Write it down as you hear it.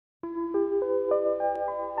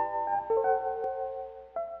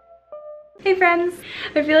Hey friends,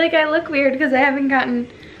 I feel like I look weird because I haven't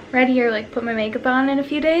gotten ready or like put my makeup on in a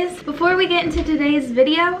few days. Before we get into today's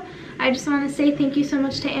video, I just want to say thank you so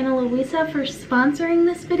much to Ana Luisa for sponsoring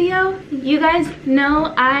this video. You guys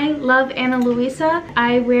know I love Ana Luisa.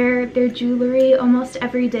 I wear their jewelry almost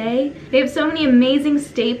every day. They have so many amazing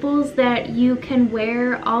staples that you can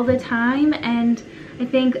wear all the time, and I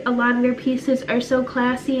think a lot of their pieces are so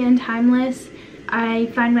classy and timeless. I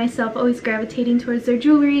find myself always gravitating towards their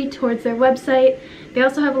jewelry, towards their website. They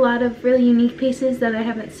also have a lot of really unique pieces that I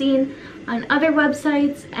haven't seen on other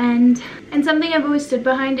websites, and something I've always stood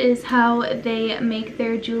behind is how they make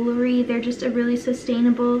their jewelry. They're just a really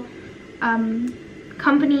sustainable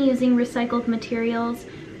company using recycled materials,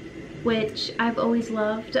 which I've always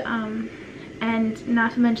loved, and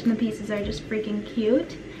not to mention the pieces are just freaking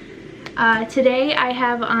cute. Today I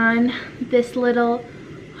have on this little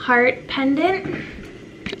heart pendant,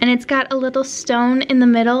 and it's got a little stone in the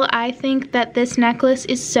middle. I think that this necklace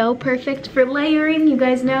is so perfect for layering. You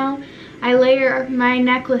guys know I layer my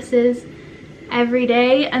necklaces every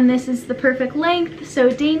day, and this is the perfect length, so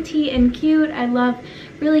dainty and cute. I love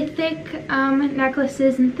really thick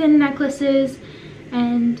necklaces and thin necklaces,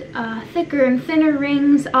 and thicker and thinner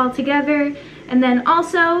rings all together. And then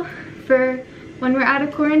also for when we're out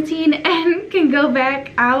of quarantine and can go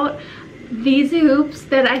back out, these hoops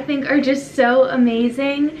that I think are just so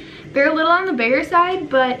amazing. They're a little on the bigger side,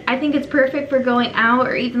 but I think it's perfect for going out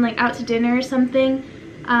or even like out to dinner or something.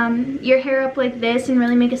 Your hair up like this and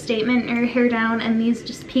really make a statement, or your hair down and these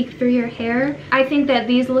just peek through your hair. I think that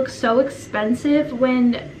these look so expensive.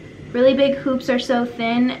 When really big hoops are so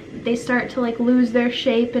thin, they start to like lose their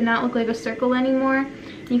shape and not look like a circle anymore.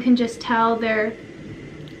 You can just tell they're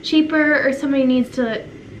cheaper, or somebody needs to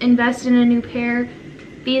invest in a new pair.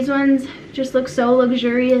 These ones just look so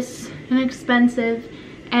luxurious and expensive,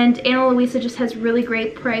 and Ana Luisa just has really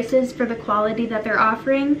great prices for the quality that they're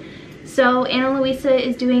offering. So Ana Luisa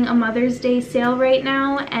is doing a Mother's Day sale right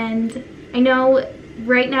now, and I know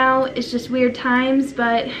right now it's just weird times,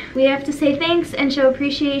 but we have to say thanks and show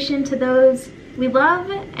appreciation to those we love,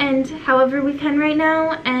 and however we can right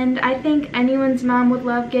now. And I think anyone's mom would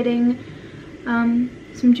love getting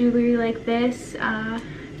some jewelry like this. I'm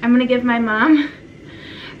gonna give my mom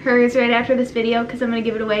hers right after this video because I'm gonna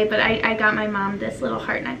give it away, but I got my mom this little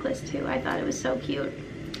heart necklace too. I thought it was so cute.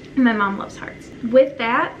 My mom loves hearts. With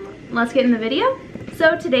that, let's get in the video.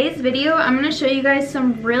 So today's video, I'm gonna show you guys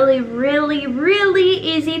some really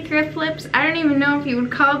easy thrift flips. I don't even know if you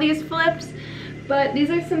would call these flips, but these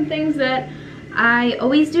are some things that I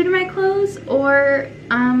always do to my clothes, or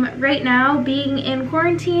right now being in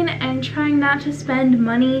quarantine and trying not to spend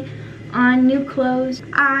money on new clothes,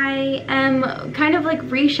 I am kind of like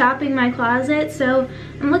reshopping my closet. So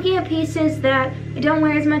I'm looking at pieces that I don't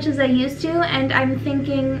wear as much as I used to, and I'm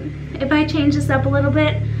thinking if I change this up a little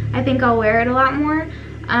bit, I think I'll wear it a lot more.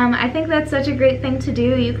 I think that's such a great thing to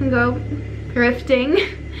do. You can go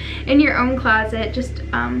thrifting in your own closet. Just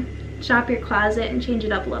shop your closet and change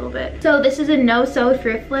it up a little bit. So this is a no-sew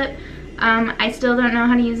thrift flip. I still don't know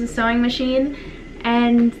how to use a sewing machine,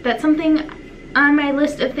 and that's something on my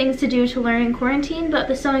list of things to do to learn in quarantine, but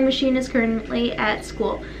the sewing machine is currently at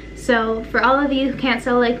school. So for all of you who can't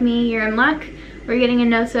sew like me, you're in luck. We're getting a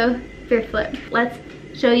no-sew thrift flip. Let's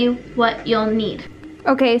show you what you'll need.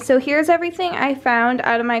 Okay, so here's everything I found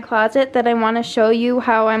out of my closet that I want to show you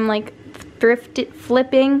how I'm like thrift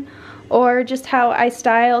flipping, or just how I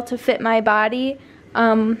style to fit my body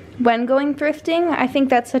when going thrifting. I think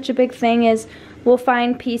that's such a big thing, is we'll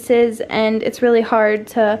find pieces and it's really hard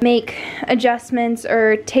to make adjustments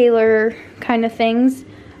or tailor kind of things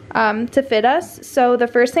to fit us. So the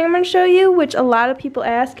first thing I'm going to show you, which a lot of people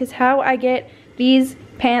ask, is how I get these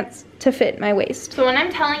pants to fit my waist. So when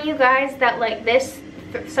I'm telling you guys that like this,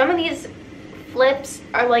 some of these flips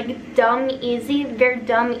are like dumb easy, they're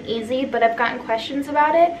dumb easy, but I've gotten questions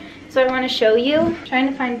about it, so I want to show you. I'm trying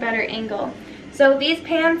to find a better angle. So these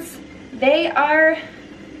pants, they are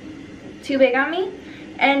too big on me,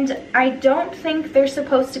 and I don't think they're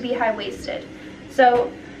supposed to be high-waisted.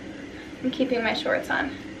 So I'm keeping my shorts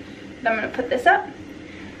on. And I'm gonna put this up.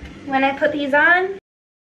 When I put these on,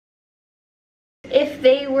 if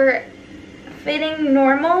they were fitting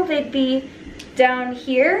normal, they'd be down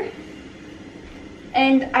here.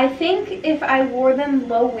 And I think if I wore them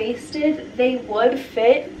low-waisted, they would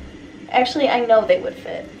fit. Actually, I know they would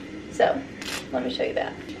fit. So let me show you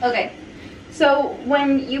that. Okay. So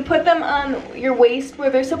when you put them on your waist where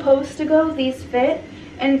they're supposed to go, these fit.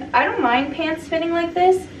 And I don't mind pants fitting like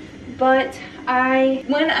this, but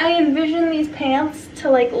when I envision these pants to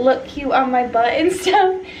like look cute on my butt and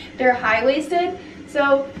stuff, they're high-waisted.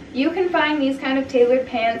 So you can find these kind of tailored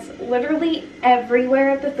pants literally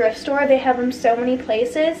everywhere at the thrift store. They have them so many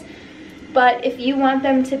places. But if you want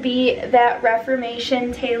them to be that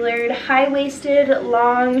Reformation tailored, high-waisted,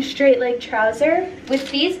 long, straight leg trouser, with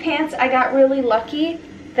these pants I got really lucky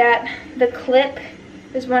that the clip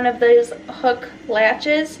is one of those hook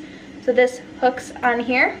latches. So this hooks on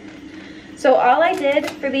here. So all I did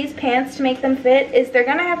for these pants to make them fit is they're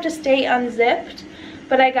gonna have to stay unzipped,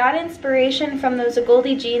 but I got inspiration from those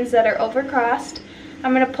Goldie jeans that are overcrossed.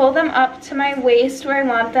 I'm gonna pull them up to my waist where I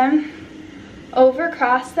want them,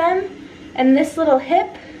 overcross them, and this little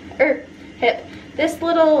this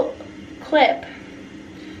little clip,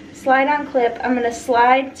 slide on clip, I'm gonna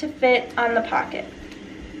slide to fit on the pocket.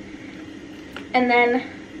 And then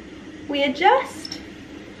we adjust.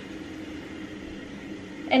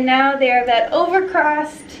 And now they're that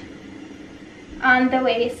overcrossed on the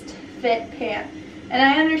waist fit pant. And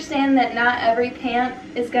I understand that not every pant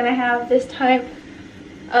is gonna have this type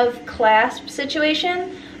of clasp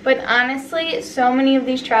situation, but honestly, so many of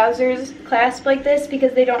these trousers clasp like this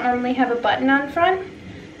because they don't normally have a button on front.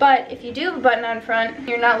 But if you do have a button on front,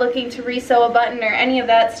 you're not looking to re-sew a button or any of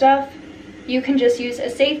that stuff, you can just use a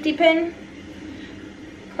safety pin,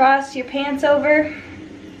 cross your pants over,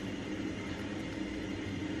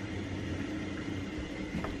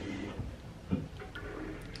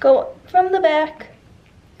 go from the back.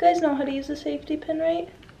 You guys know how to use a safety pin, right?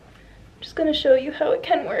 I'm just gonna show you how it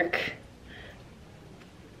can work.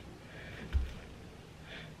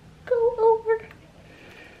 Go over.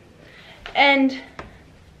 And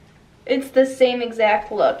it's the same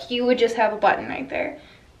exact look. You would just have a button right there.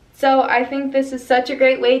 So I think this is such a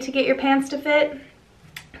great way to get your pants to fit.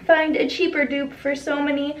 Find a cheaper dupe for so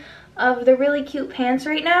many of the really cute pants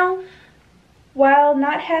right now while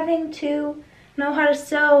not having to know how to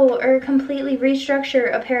sew or completely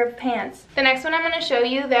restructure a pair of pants. The next one I'm going to show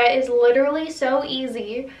you that is literally so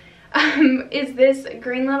easy is this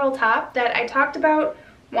green little top that I talked about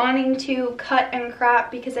wanting to cut and crop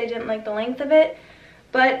because I didn't like the length of it.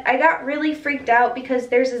 But I got really freaked out because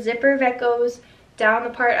there's a zipper that goes down the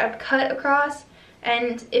part I've cut across.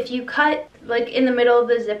 And if you cut like in the middle of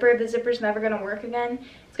the zipper's never going to work again.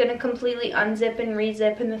 It's going to completely unzip and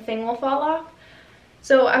rezip and the thing will fall off.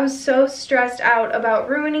 So I was so stressed out about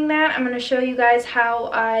ruining that. I'm going to show you guys how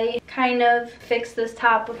I kind of fix this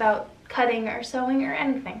top without cutting or sewing or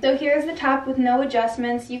anything. So here's the top with no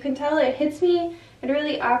adjustments. You can tell it hits me at a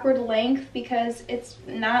really awkward length because it's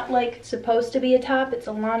not like supposed to be a top. It's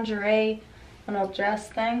a lingerie, little dress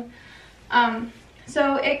thing.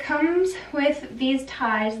 So it comes with these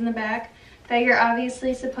ties in the back that you're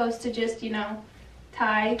obviously supposed to just, you know,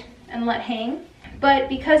 tie and let hang. But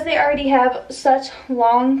because they already have such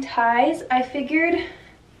long ties, I figured,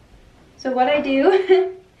 so what I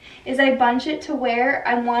do is I bunch it to where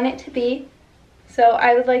I want it to be. So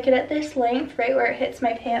I would like it at this length, right where it hits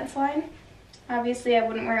my pants line. Obviously I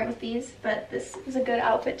wouldn't wear it with these, but this is a good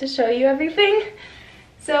outfit to show you everything.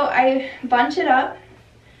 So I bunch it up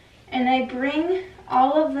and I bring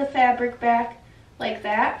all of the fabric back like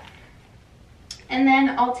that. And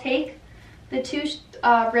then I'll take the two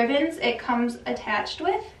ribbons it comes attached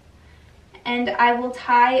with, and I will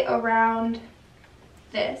tie around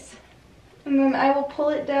this. And then I will pull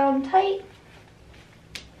it down tight.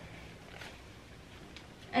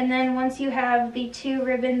 And then once you have the two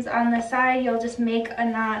ribbons on the side, you'll just make a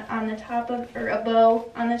knot on the top of, or a bow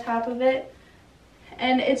on the top of it.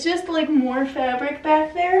 And it's just like more fabric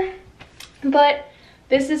back there. But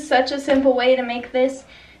this is such a simple way to make this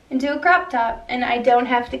into a crop top, and I don't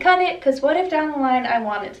have to cut it, because what if down the line I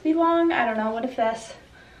want it to be long? I don't know, what if this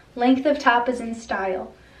length of top is in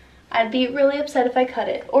style? I'd be really upset if I cut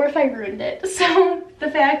it, or if I ruined it. So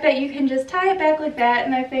the fact that you can just tie it back like that,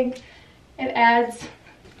 and I think it adds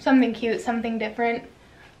something cute, something different.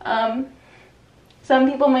 Some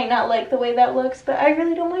people might not like the way that looks, but I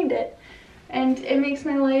really don't mind it. And it makes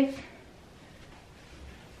my life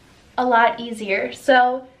a lot easier.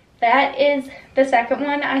 So that is the second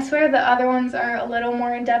one. I swear the other ones are a little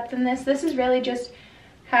more in depth than this. This is really just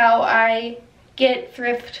how I get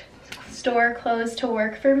thrift store clothes to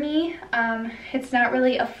work for me. It's not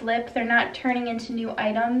really a flip. They're not turning into new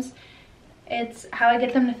items. It's how I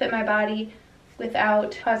get them to fit my body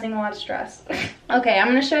without causing a lot of stress. Okay, I'm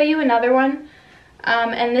going to show you another one.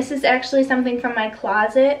 And this is actually something from my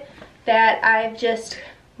closet that I've just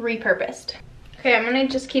repurposed. Okay, I'm going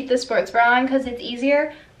to just keep the sports bra on because it's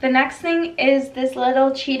easier. The next thing is this little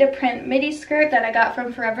cheetah print midi skirt that I got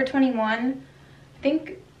from Forever 21, I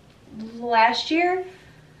think last year.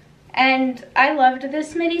 And I loved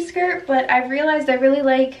this midi skirt, but I've realized I really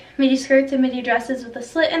like midi skirts and midi dresses with a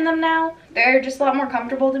slit in them now. They're just a lot more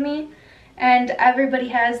comfortable to me. And everybody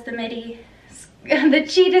has the midi, the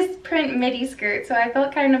cheetah print midi skirt. So I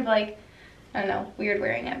felt kind of like, I don't know, weird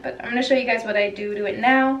wearing it. But I'm going to show you guys what I do to it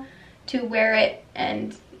now to wear it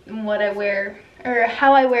and what I wear, or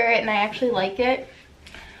how I wear it, and I actually like it.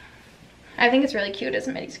 I think it's really cute as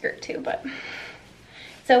a midi skirt too, but.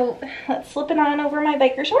 So let's slip it on over my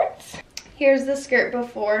biker shorts. Here's the skirt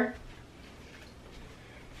before.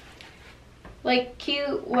 Like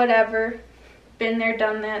cute, whatever. Been there,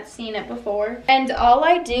 done that, seen it before. And all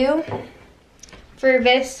I do for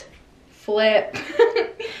this flip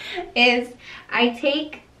is I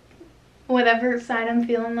take whatever side I'm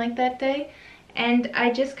feeling like that day, and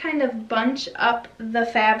I just kind of bunch up the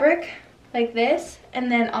fabric like this, and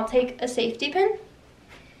then I'll take a safety pin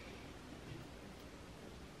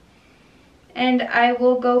and I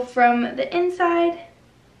will go from the inside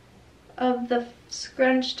of the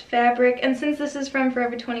scrunched fabric, and since this is from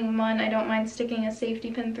Forever 21, I don't mind sticking a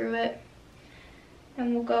safety pin through it,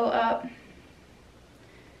 and we'll go up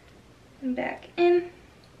and back in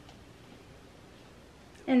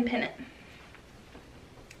and pin it.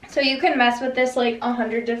 So you can mess with this like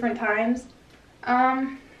 100 different times.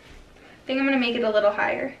 I think I'm gonna make it a little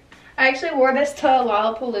higher. I actually wore this to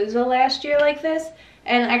Lollapalooza last year like this,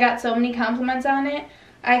 and I got so many compliments on it.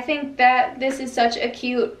 I think that this is such a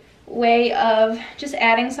cute way of just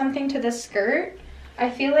adding something to the skirt. I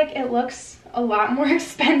feel like it looks a lot more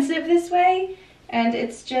expensive this way, and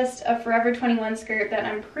it's just a Forever 21 skirt that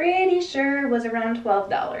I'm pretty sure was around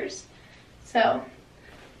 $12. So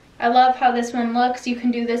I love how this one looks. You can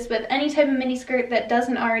do this with any type of mini skirt that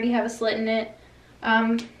doesn't already have a slit in it.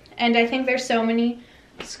 And I think there's so many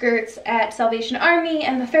skirts at Salvation Army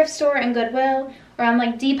and the thrift store and Goodwill, or on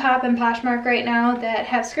like Depop and Poshmark right now, that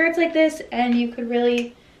have skirts like this, and you could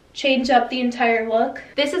really change up the entire look.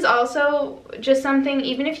 This is also just something,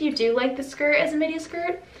 even if you do like the skirt as a midi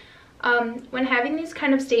skirt, when having these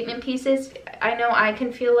kind of statement pieces, I know I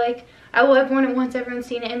can feel like, I've worn it once, everyone's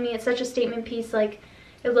seen it in me, it's such a statement piece, like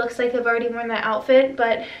it looks like I've already worn that outfit,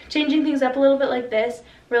 but changing things up a little bit like this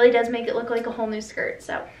really does make it look like a whole new skirt.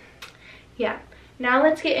 So yeah, now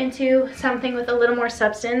let's get into something with a little more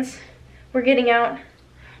substance. We're getting out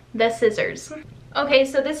the scissors. Okay,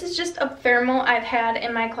 so this is just a thermal I've had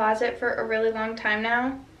in my closet for a really long time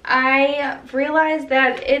now. I realized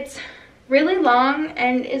that it's really long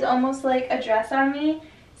and is almost like a dress on me,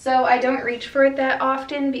 so I don't reach for it that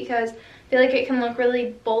often because I feel like it can look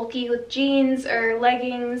really bulky with jeans or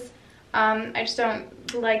leggings. I just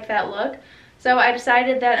don't like that look. So I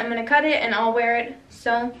decided that I'm going to cut it and I'll wear it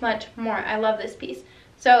so much more. I love this piece.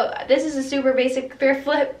 So this is a super basic thrift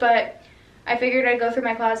flip, but I figured I'd go through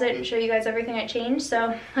my closet and show you guys everything I changed.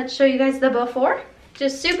 So let's show you guys the before.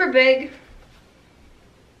 Just super big,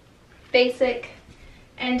 basic,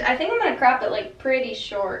 and I think I'm going to crop it like pretty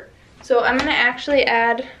short. So I'm going to actually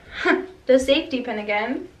add the safety pin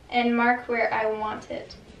again and mark where I want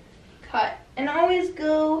it cut. And always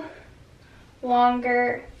go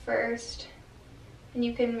longer first, and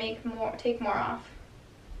you can make more, take more off.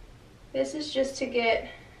 This is just to get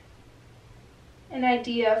an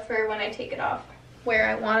idea for when I take it off where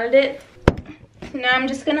I wanted it. Now I'm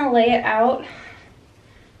just gonna lay it out.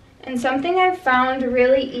 And something I've found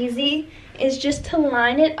really easy is just to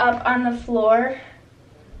line it up on the floor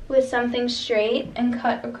with something straight and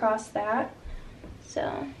cut across that.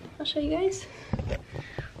 So I'll show you guys.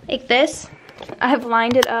 Like this, I've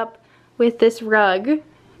lined it up with this rug,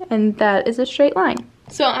 and that is a straight line.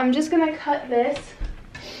 So I'm just gonna cut this.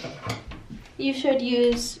 You should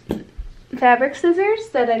use fabric scissors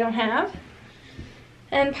that I don't have,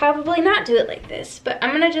 and probably not do it like this, but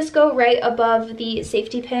I'm gonna just go right above the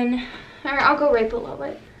safety pin, or I'll go right below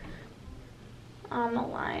it on the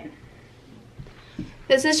line.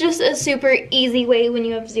 This is just a super easy way when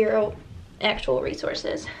you have zero actual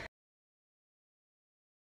resources.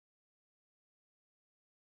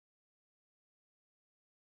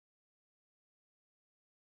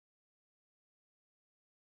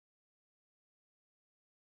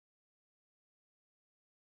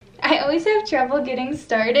 I always have trouble getting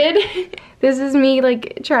started. This is me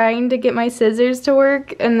like trying to get my scissors to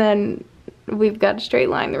work, and then we've got a straight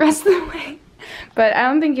line the rest of the way. But I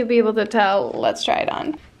don't think you'll be able to tell. Let's try it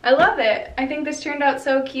on. I love it. I think this turned out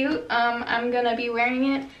so cute. I'm gonna be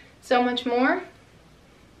wearing it so much more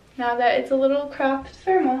now that it's a little cropped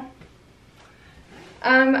thermal.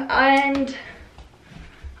 And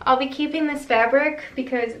I'll be keeping this fabric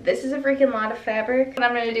because this is a freaking lot of fabric. What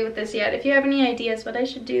I'm gonna do with this yet. If you have any ideas what I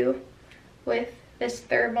should do with this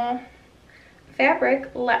thermal fabric,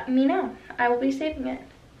 let me know. I will be saving it.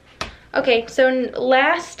 Okay, so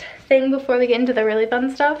last thing before we get into the really fun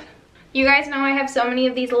stuff. You guys know I have so many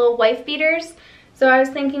of these little wife beaters. So I was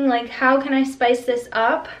thinking, like, how can I spice this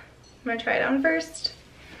up? I'm gonna try it on first.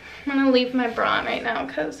 I'm gonna leave my bra on right now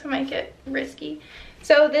because it might get risky.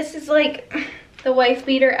 So this is like the wife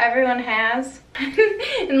beater everyone has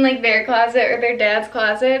in like their closet or their dad's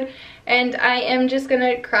closet. And I am just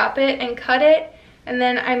gonna crop it and cut it. And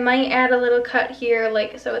then I might add a little cut here,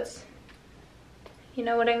 like, so it's, you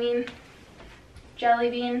know what I mean?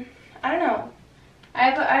 Jelly bean. I don't know.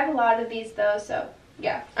 I have a lot of these though, so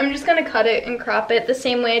yeah. I'm just gonna cut it and crop it the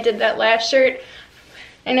same way I did that last shirt.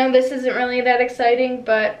 I know this isn't really that exciting,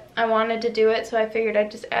 but I wanted to do it, so I figured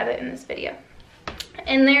I'd just add it in this video.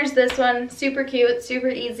 And there's this one, super cute, super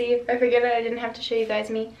easy. I figured I didn't have to show you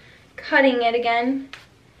guys me cutting it again.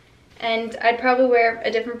 And I'd probably wear a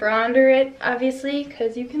different bra under it, obviously,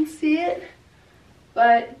 because you can see it.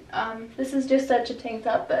 But this is just such a tank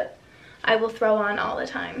top that I will throw on all the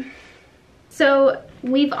time. So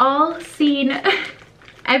we've all seen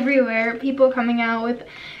everywhere people coming out with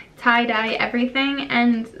tie-dye everything,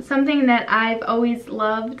 and something that I've always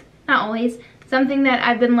loved, not always, something that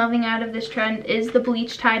I've been loving out of this trend is the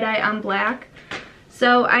bleach tie-dye on black.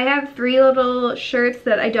 So I have 3 little shirts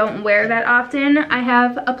that I don't wear that often. I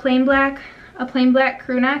have a plain black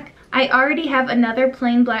crew neck. I already have another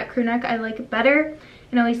plain black crew neck I like better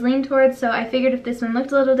and always lean towards, so I figured if this one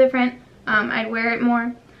looked a little different, I'd wear it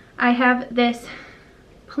more. I have this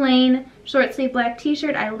plain short sleeve black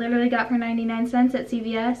t-shirt I literally got for 99 cents at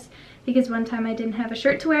CVS because one time I didn't have a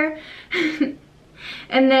shirt to wear.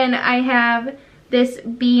 And then I have this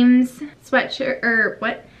Beams sweatshirt, or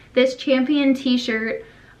what? This Champion t-shirt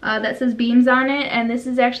that says Beams on it, and this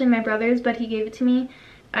is actually my brother's, but he gave it to me.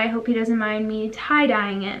 I hope he doesn't mind me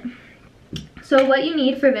tie-dyeing it. So what you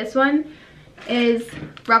need for this one is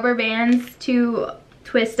rubber bands to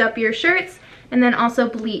twist up your shirts, and then also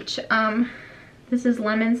bleach. This is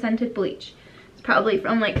lemon scented bleach. It's probably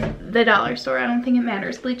from like the dollar store. I don't think it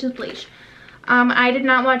matters. Bleach is bleach. I did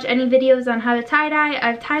not watch any videos on how to tie-dye.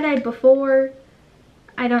 I've tie-dyed before.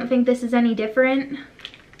 I don't think this is any different,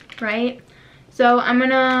 right? So I'm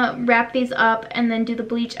gonna wrap these up and then do the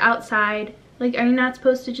bleach outside. Like, are you not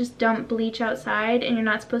supposed to just dump bleach outside, and you're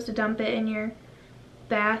not supposed to dump it in your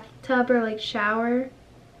bathtub or like shower?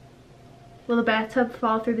 Will the bathtub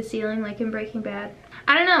fall through the ceiling like in Breaking Bad?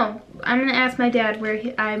 I don't know. I'm gonna ask my dad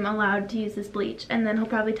where I'm allowed to use this bleach, and then he'll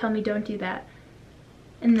probably tell me don't do that.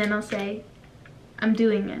 And then I'll say, I'm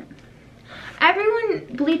doing it.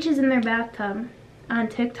 Everyone bleaches in their bathtub on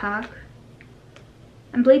TikTok.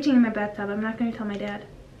 I'm bleaching in my bathtub. I'm not gonna tell my dad.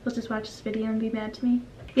 He'll just watch this video and be mad to me.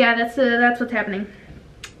 Yeah, that's what's happening.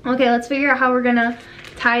 Okay, let's figure out how we're gonna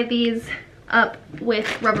tie these up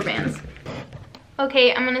with rubber bands.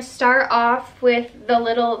 Okay, I'm gonna start off with the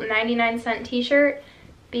little 99-cent t-shirt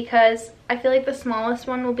because I feel like the smallest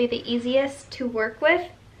one will be the easiest to work with,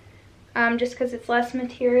 just because it's less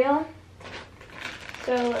material.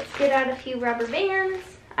 So let's get out a few rubber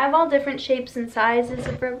bands. I have all different shapes and sizes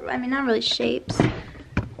of rubber, I mean, not really shapes.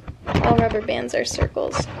 All rubber bands are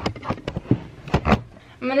circles.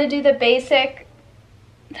 I'm gonna do the basic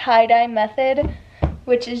tie-dye method,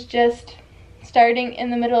 which is just starting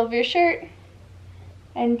in the middle of your shirt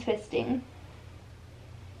and twisting.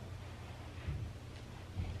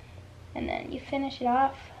 And then you finish it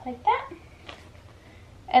off like that.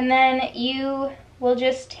 And then you will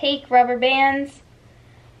just take rubber bands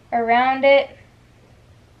around it.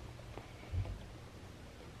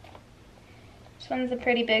 This one's a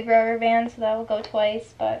pretty big rubber band, so that will go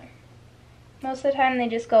twice, but most of the time they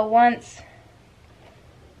just go once.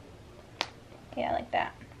 Yeah, like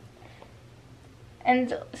that.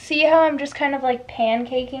 And see how I'm just kind of like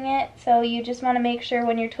pancaking it? So you just want to make sure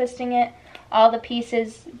when you're twisting it, all the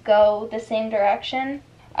pieces go the same direction.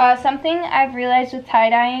 Something I've realized with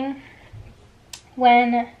tie-dyeing,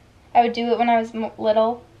 when I would do it when I was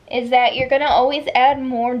little, is that you're going to always add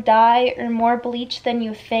more dye or more bleach than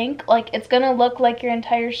you think. Like, it's going to look like your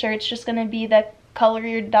entire shirt's just going to be the color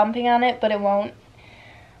you're dumping on it, but it won't.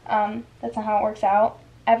 That's not how it works out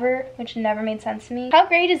ever, which never made sense to me. How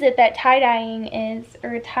great is it that tie-dyeing is,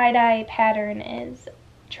 or tie-dye pattern is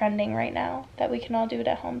trending right now, that we can all do it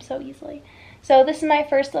at home so easily. So this is my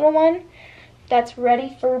first little one that's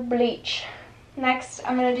ready for bleach. Next,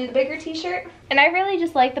 I'm going to do the bigger t-shirt. And I really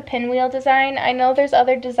just like the pinwheel design. I know there's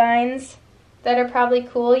other designs that are probably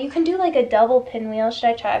cool. You can do like a double pinwheel.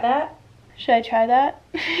 Should I try that? Should I try that?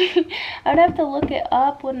 I would have to look it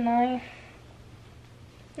up, wouldn't I?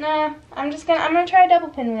 Nah, I'm gonna try a double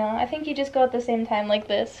pinwheel. I think you just go at the same time like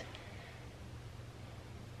this.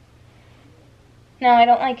 No, I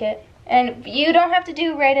don't like it. And you don't have to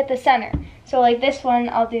do right at the center. So like this one,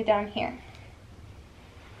 I'll do down here.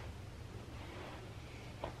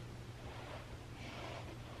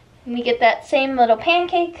 And we get that same little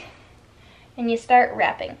pancake, and you start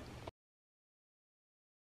wrapping.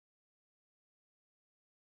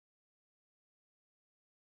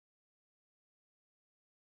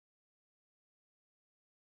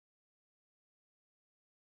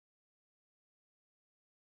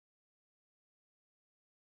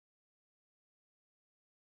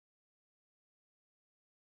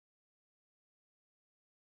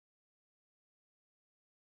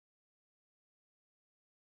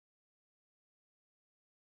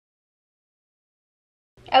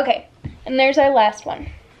 Okay, and there's our last one.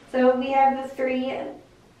 So we have the 3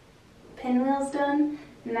 pinwheels done.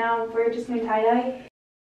 Now we're just gonna tie-dye.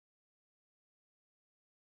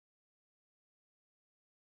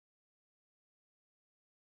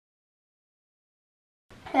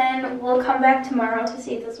 And we'll come back tomorrow to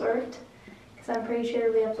see if this worked, because I'm pretty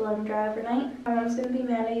sure we have to let them dry overnight. My mom's gonna be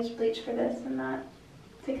mad I used bleach for this and not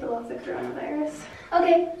take it off the coronavirus.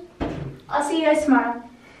 Okay, I'll see you guys tomorrow.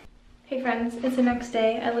 Hey friends, it's the next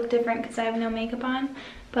day. I look different because I have no makeup on,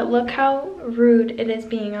 but look how rude it is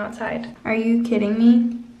being outside. Are you kidding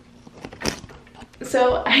me?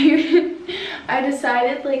 So I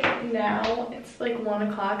decided like now, it's like 1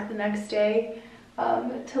 o'clock the next day,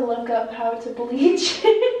 to look up how to bleach.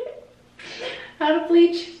 How to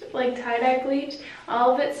bleach, like tie-dye bleach.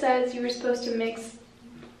 All of it says you were supposed to mix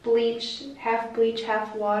bleach, half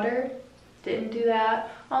water. Didn't do that.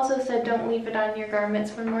 Also said don't leave it on your garments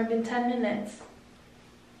for more than 10 minutes.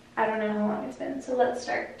 I don't know how long it's been, so let's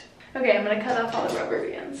start. Okay, I'm gonna cut off all the rubber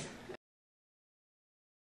bands.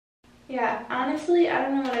 Yeah, honestly, I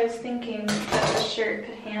don't know what I was thinking that the shirt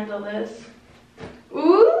could handle this.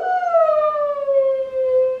 Ooh!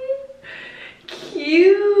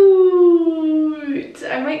 Cute!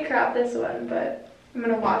 I might crop this one, but I'm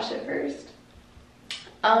gonna wash it first.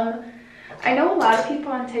 I know a lot of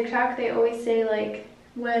people on TikTok, they always say like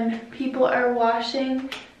when people are washing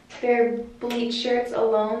their bleach shirts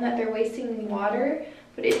alone that they're wasting water.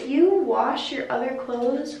 But if you wash your other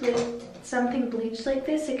clothes with something bleached like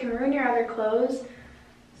this, it can ruin your other clothes.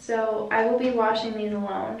 So I will be washing these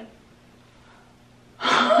alone.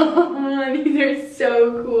 These are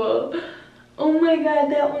so cool. Oh my god,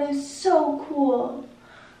 that one is so cool.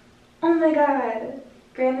 Oh my god.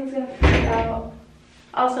 Brandon's gonna freak out.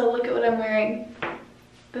 Also, look at what I'm wearing.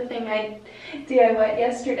 The thing I DIY'd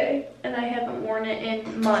yesterday, and I haven't worn it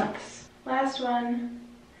in months. Last one.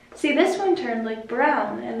 See, this one turned like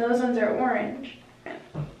brown, and those ones are orange.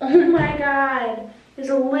 Oh my god. This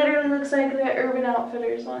literally looks like the Urban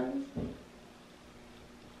Outfitters ones.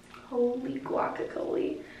 Holy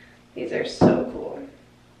guacamole. These are so cool.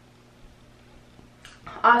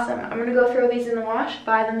 Awesome. I'm gonna go throw these in the wash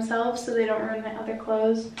by themselves so they don't ruin my other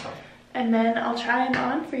clothes. And then I'll try them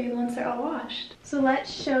on for you once they're all washed. So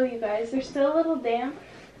let's show you guys. They're still a little damp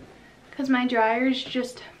because my dryer's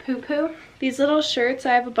just poo-poo. These little shirts,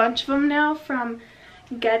 I have a bunch of them now from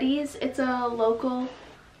Getty's. It's a local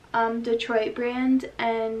Detroit brand,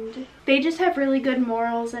 and they just have really good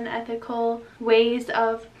morals and ethical ways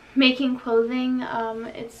of making clothing.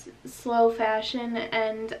 It's slow fashion,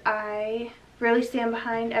 and I really stand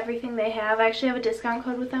behind everything they have. I actually have a discount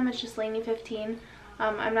code with them. It's just Laini 15.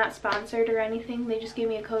 I'm not sponsored or anything. They just gave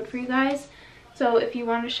me a code for you guys. So if you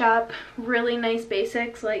want to shop really nice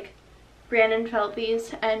basics, like Brandon felt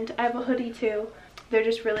these, and I have a hoodie too. They're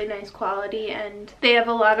just really nice quality, and they have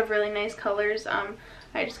a lot of really nice colors.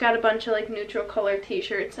 I just got a bunch of like neutral color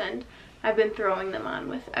t-shirts, and I've been throwing them on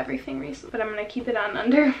with everything recently, but I'm gonna keep it on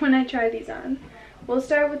under when I try these on. We'll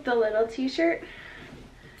start with the little t-shirt.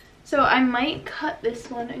 So I might cut this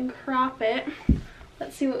one and crop it.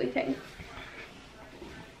 Let's see what we think.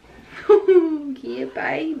 Yeah,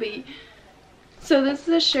 baby. So this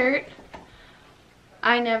is a shirt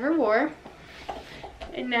I never wore,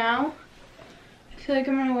 and now I feel like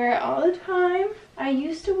I'm gonna wear it all the time. I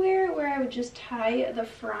used to wear it where I would just tie the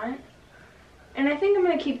front, and I think I'm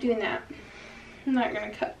gonna keep doing that. I'm not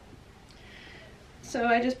gonna cut. So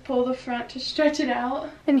I just pull the front to stretch it out.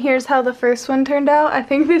 And here's how the first one turned out. I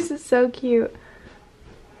think this is so cute.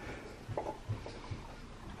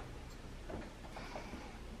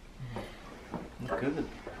 Good.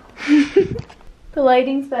 The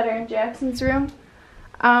lighting's better in Jackson's room.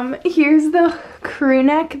 Here's the crew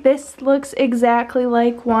neck. This looks exactly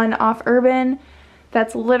like one off Urban.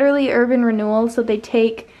 That's literally Urban Renewal. So they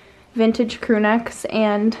take vintage crew necks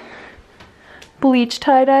and bleach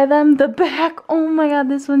tie-dye them. The back, oh my god,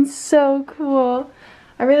 this one's so cool.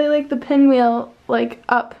 I really like the pinwheel like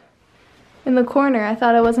up in the corner. I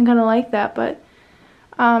thought I wasn't gonna like that, but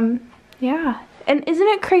yeah. And isn't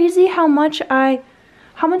it crazy how much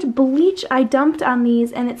bleach I dumped on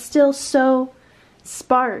these and it's still so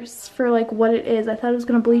sparse for like what it is. I thought it was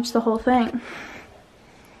gonna bleach the whole thing.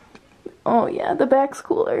 Oh yeah, the back's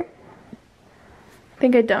cooler. I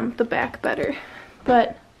think I dumped the back better,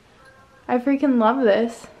 but I freaking love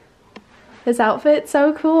this. This outfit's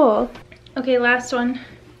so cool. Okay, last one.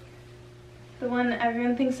 The one that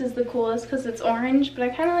everyone thinks is the coolest because it's orange, but I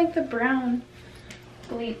kind of like the brown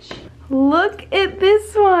bleach. Look at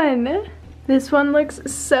this one. This one looks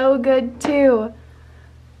so good too.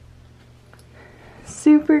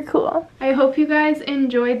 Super cool. I hope you guys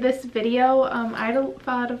enjoyed this video. I had a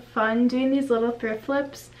lot of fun doing these little thrift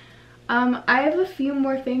flips. I have a few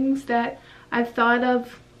more things that I've thought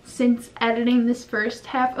of since editing this first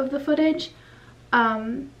half of the footage.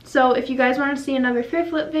 So if you guys want to see another thrift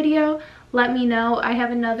flip video, let me know. I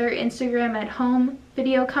have another Instagram at home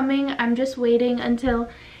video coming. I'm just waiting until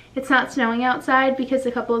it's not snowing outside because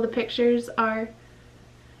a couple of the pictures are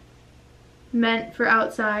meant for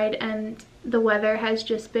outside and the weather has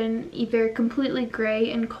just been either completely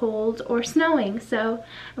gray and cold or snowing. So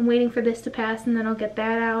I'm waiting for this to pass and then I'll get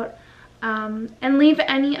that out. And leave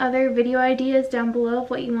any other video ideas down below of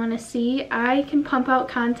what you want to see. I can pump out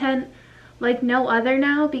content like no other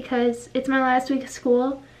now because it's my last week of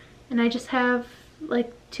school and I just have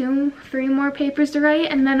like 2-3 more papers to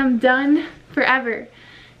write and then I'm done forever.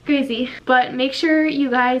 Crazy. But make sure you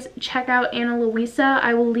guys check out Ana Luisa.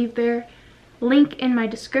 I will leave their link in my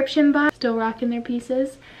description box. Still rocking their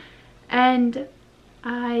pieces. And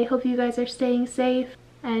I hope you guys are staying safe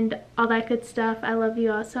and all that good stuff. I love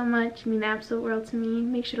you all so much. You mean the absolute world to me.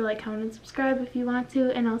 Make sure to like, comment, and subscribe if you want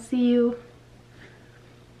to. And I'll see you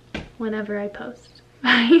whenever I post.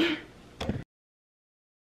 Bye.